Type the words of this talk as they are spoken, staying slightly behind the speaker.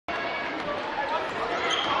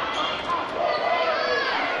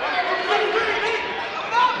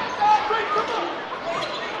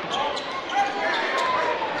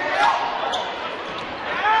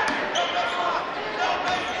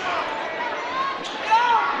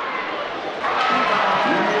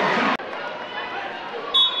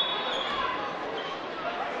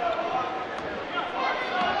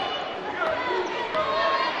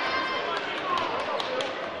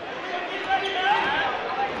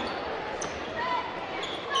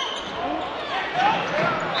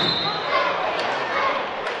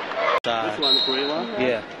side. This one, the green one?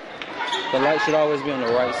 Yeah. The light should always be on the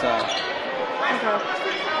right side.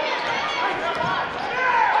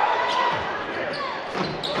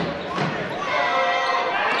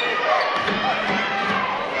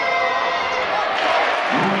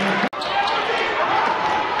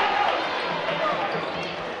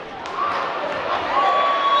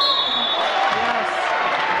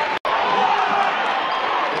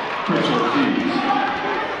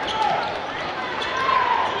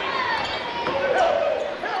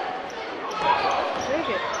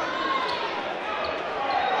 Okay.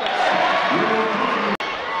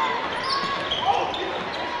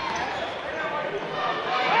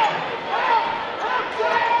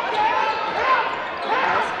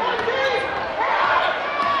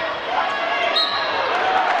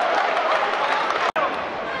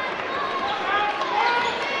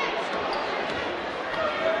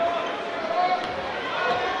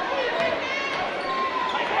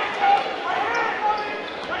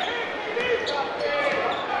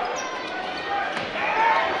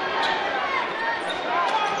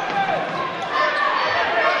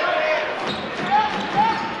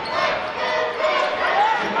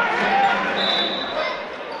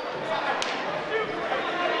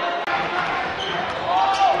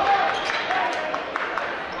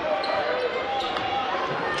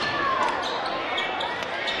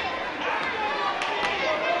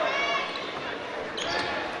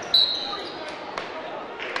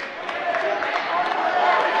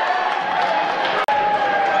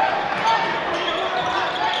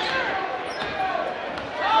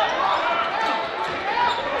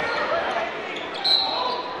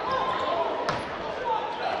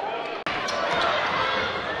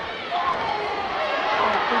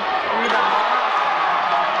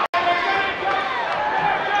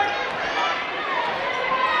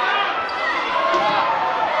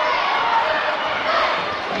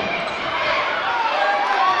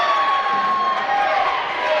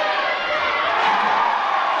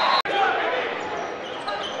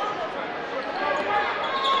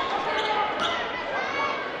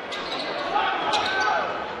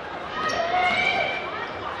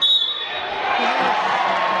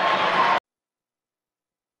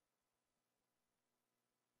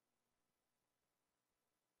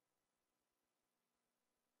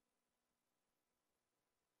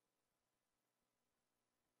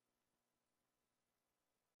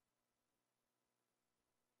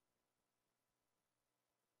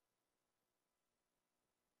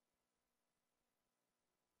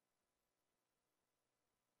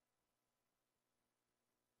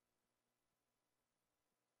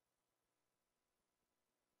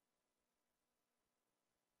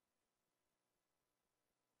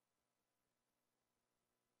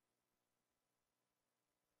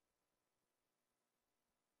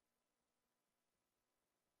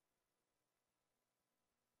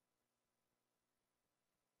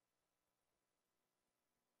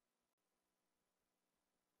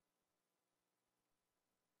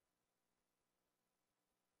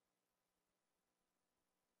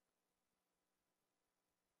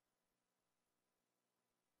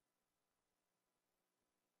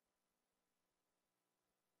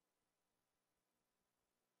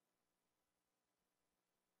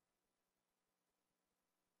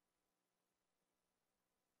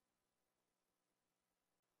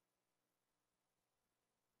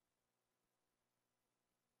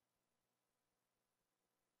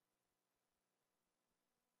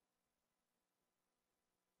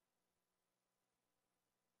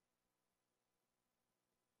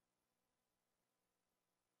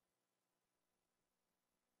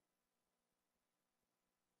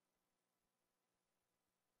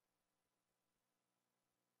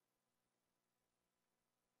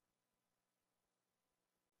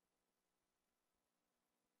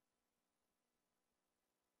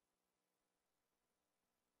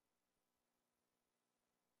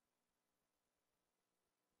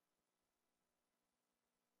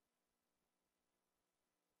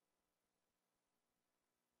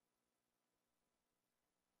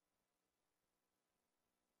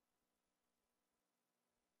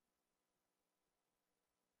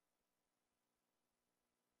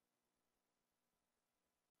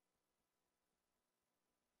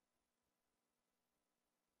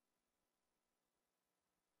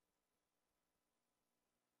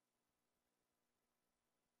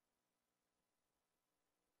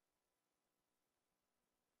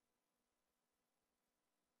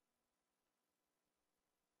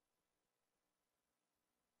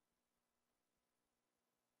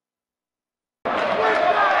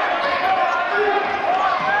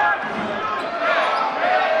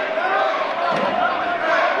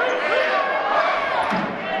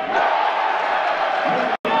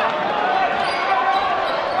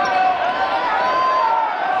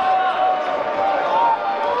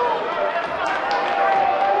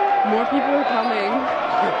 More people are coming.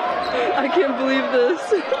 I can't believe this.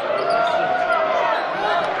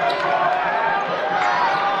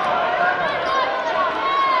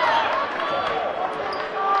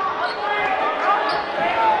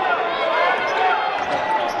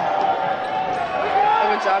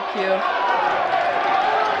 Good job, Q.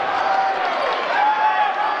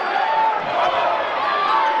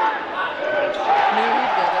 Nearly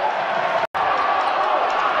did it.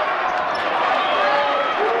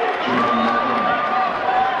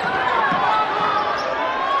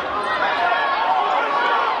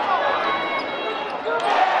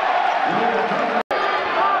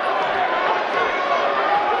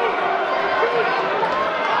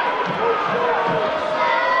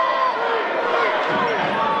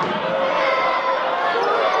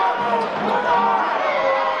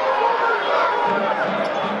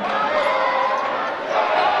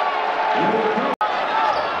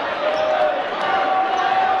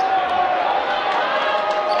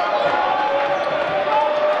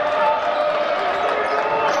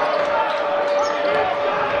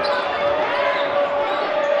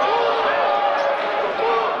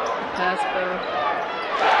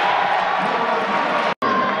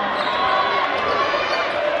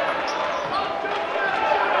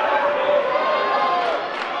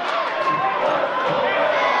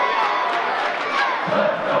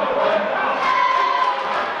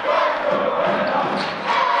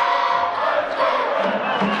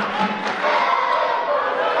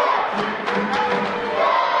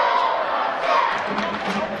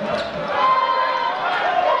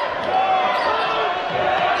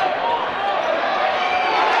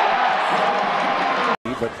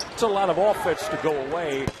 But it's a lot of offense to go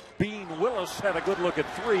away. Bean Willis had a good look at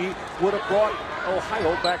three, would have brought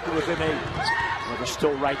Ohio back to within 8. Well, they're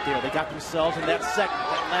still right there. They got themselves in that segment.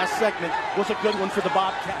 That last segment was a good one for the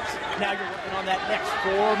Bobcats. Now you're working on that next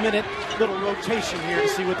 4-minute little rotation here to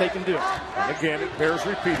see what they can do. And again, it bears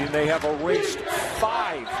repeating. They have erased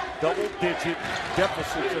 5 double-digit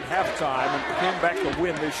deficits at halftime and came back to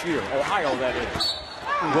win this year. Ohio, that is.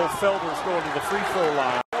 Will Felder's going to the free throw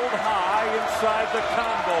line. High inside the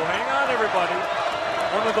combo. Hang on, everybody.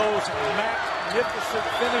 One of those magnificent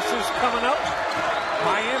finishes coming up.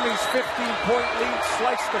 Miami's 15-point lead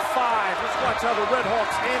sliced to 5. Let's watch how the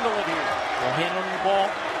Redhawks handle it here. Well, handling the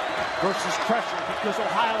ball versus pressure, because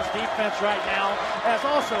Ohio's defense right now has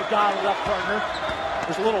also dialed up, partner.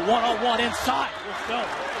 There's a little one-on-one inside. Let's go.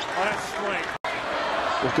 Oh, that's strength.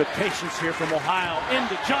 With good patience here from Ohio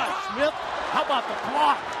into Josh Smith. How about the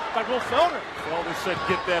block by Will Felder? Felder said,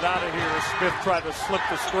 get that out of here. Smith tried to slip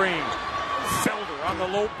the screen. Felder on the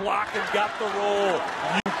low block and got the roll.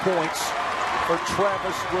 Points for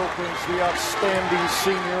Travis Wilkins, the outstanding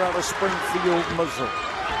senior out of Springfield, Missouri.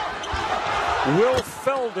 Will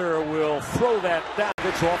Felder will throw that down.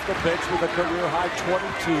 It's off the bench with a career-high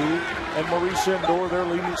 22. And Maurice Endor, their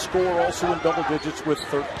leading scorer, also in double digits with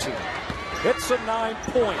 13. It's a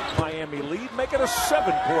 9-point Miami lead. Make it a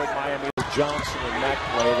 7-point Miami. Johnson and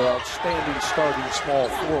McClay, their outstanding starting small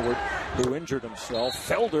forward who injured himself.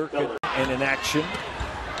 Felder and in action.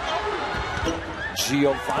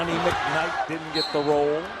 Giovanni McKnight didn't get the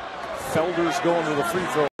roll. Felder's going to the free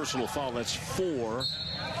throw. Personal foul, that's 4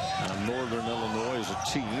 on Northern Illinois as a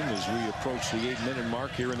team as we approach the 8-minute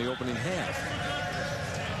mark here in the opening half.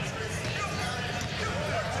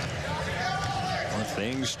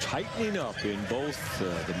 Things tightening up in both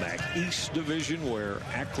the MAC East division, where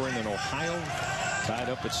Akron and Ohio tied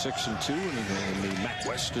up at 6-2, and in the MAC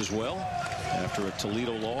West as well after a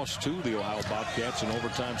Toledo loss to the Ohio Bobcats in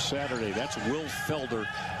overtime Saturday. That's Will Felder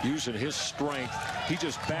using his strength. He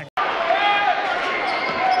just backed.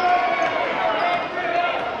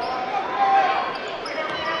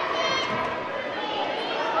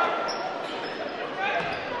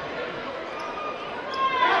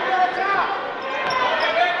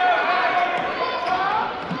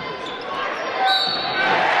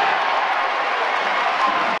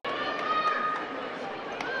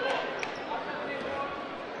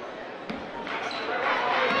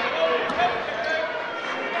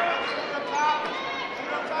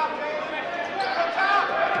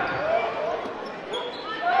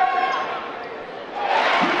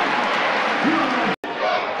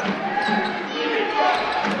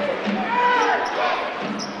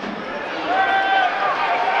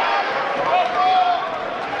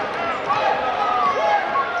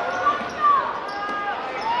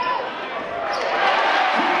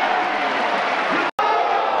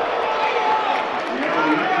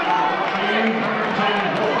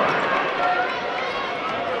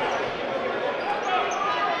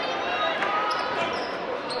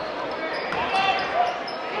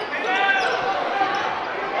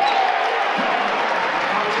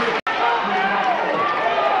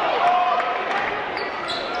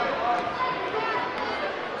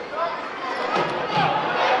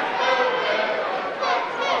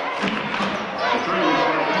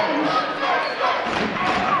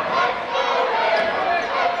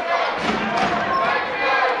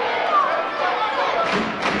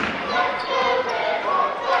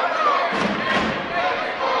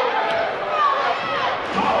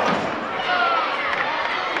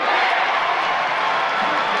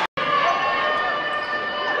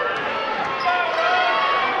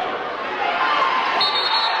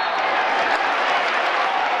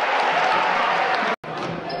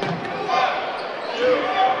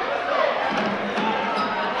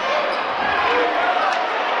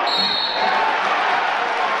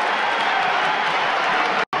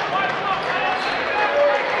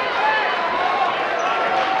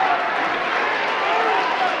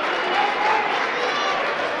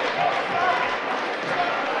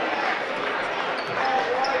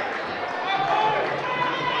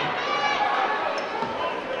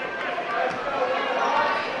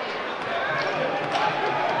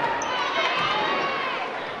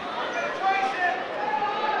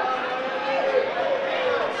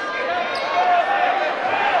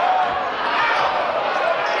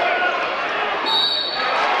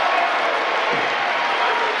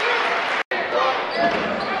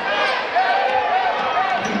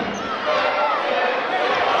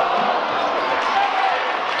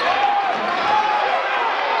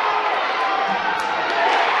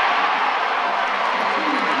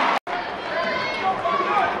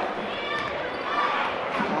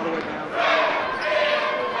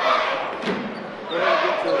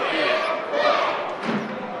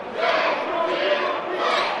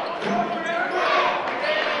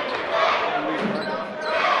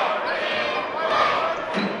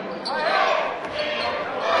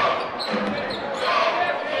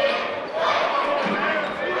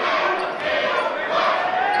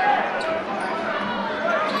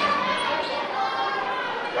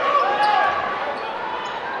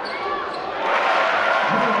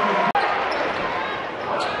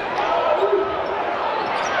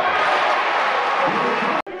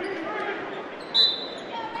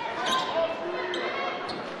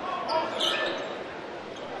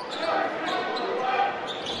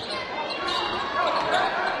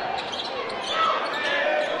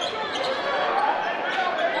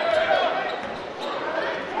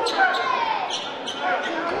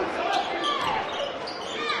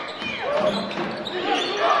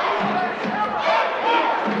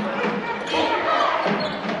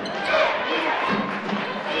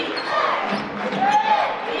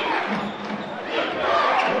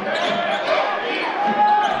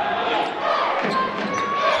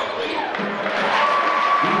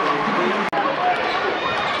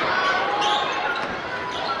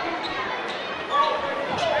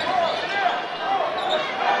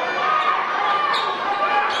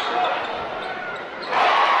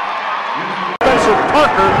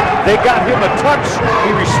 him a touch.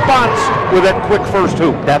 He responds with that quick first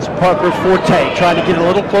hoop. That's Parker's forte, trying to get a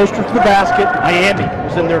little closer to the basket. Miami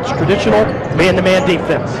was in their traditional man-to-man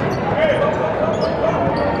defense.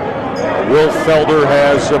 Will Felder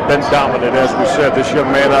has been dominant, as we said, this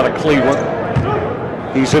young man out of Cleveland.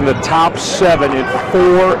 He's in the top 7 in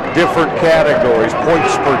 4 different categories: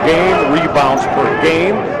 points per game, rebounds per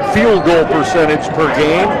game, field goal percentage per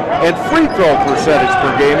game, and free throw percentage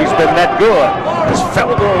per game. He's been that good. As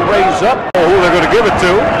Felder raise up, who they're going to give it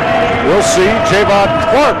to, we'll see. Javon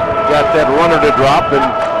Clark got that runner to drop, and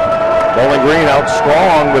Bowling Green out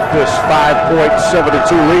strong with this 5-point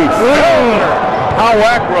 7-2 lead. How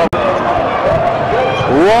accurate.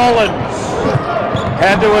 Rollins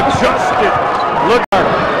had to adjust it. Look at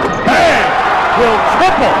bang! Will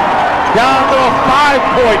triple down to a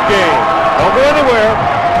 5-point game. Don't go anywhere.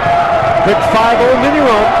 Pick 5-0 mini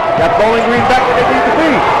room. Got Bowling Green back where they need to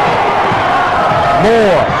be.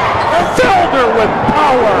 More. Felder with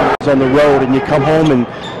power. On the road, and you come home and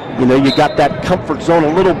you got that comfort zone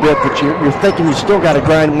a little bit, but you're thinking you still got to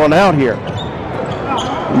grind one out here.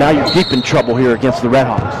 Now you're deep in trouble here against the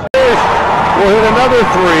Redhawks. Will hit another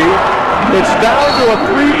 3. It's down to a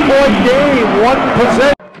 3-point game. 1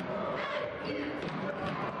 possession.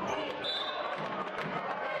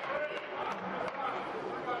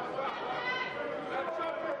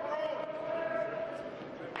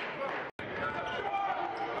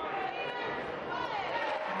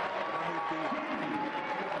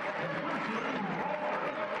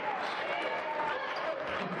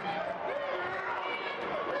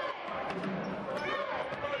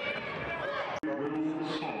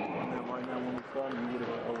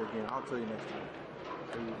 I'll tell you next time.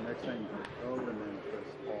 So next time you press go and then press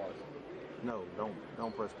pause. No,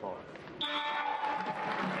 don't press pause. So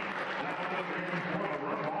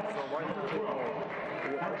right now,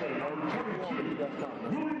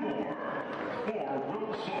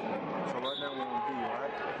 so right now we're on D,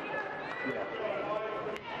 right? Yeah.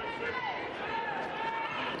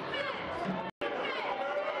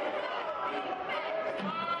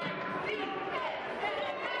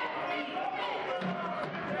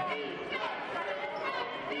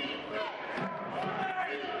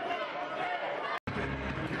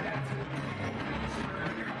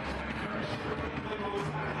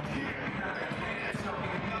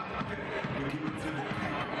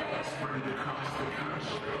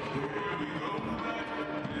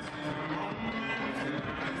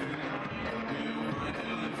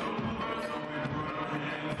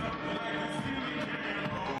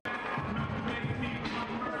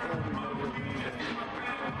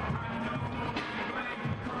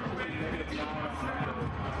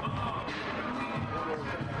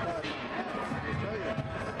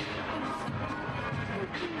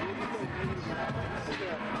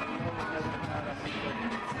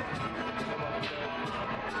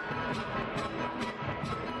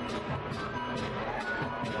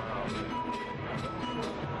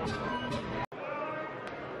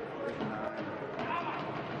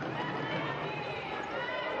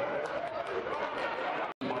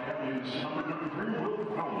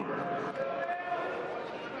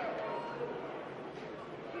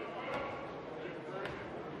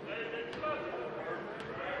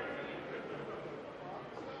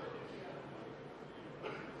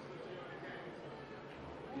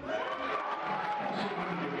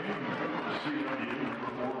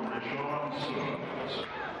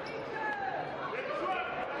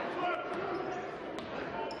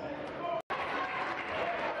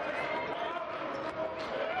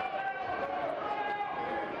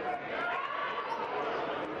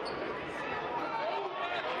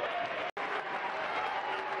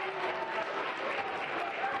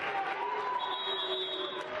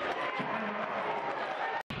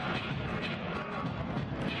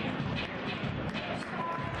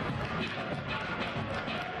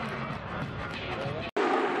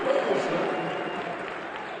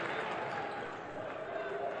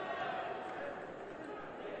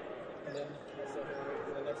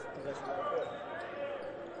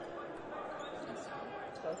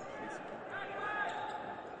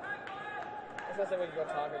 It's not that we can go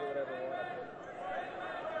talk or do whatever we want.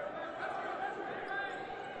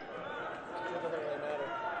 It doesn't really matter.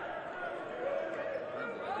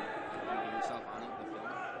 Yourself on it, the film.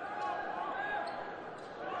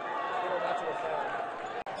 We don't watch it with sound.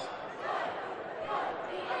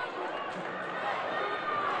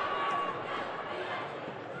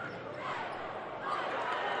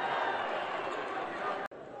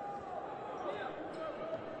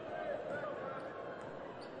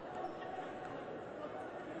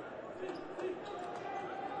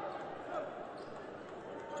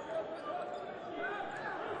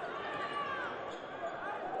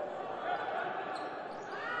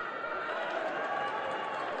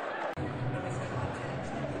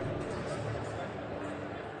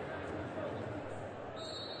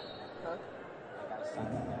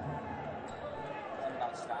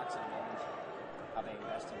 how they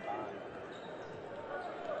invest in bond.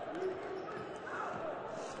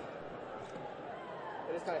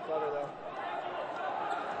 It is kind of clever, though.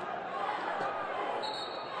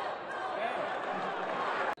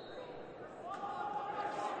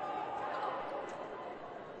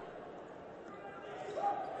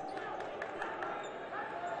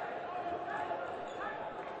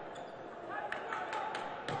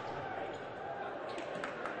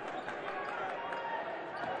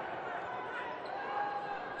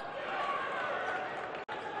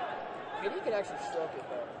 Maybe you can actually stroke it,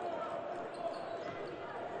 though.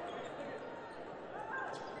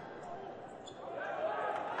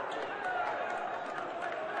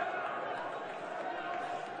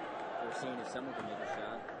 We're seeing if someone can make a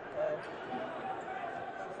shot.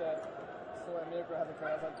 So that miracle had the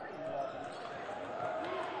crowd like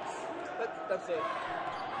that's it.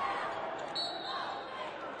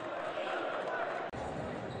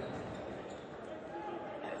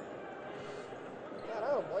 God,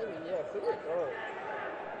 I don't blame you. Yeah, clear your throat.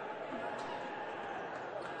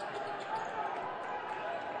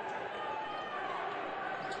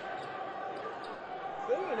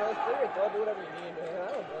 Clear your nose, clear your throat, do whatever you need, man.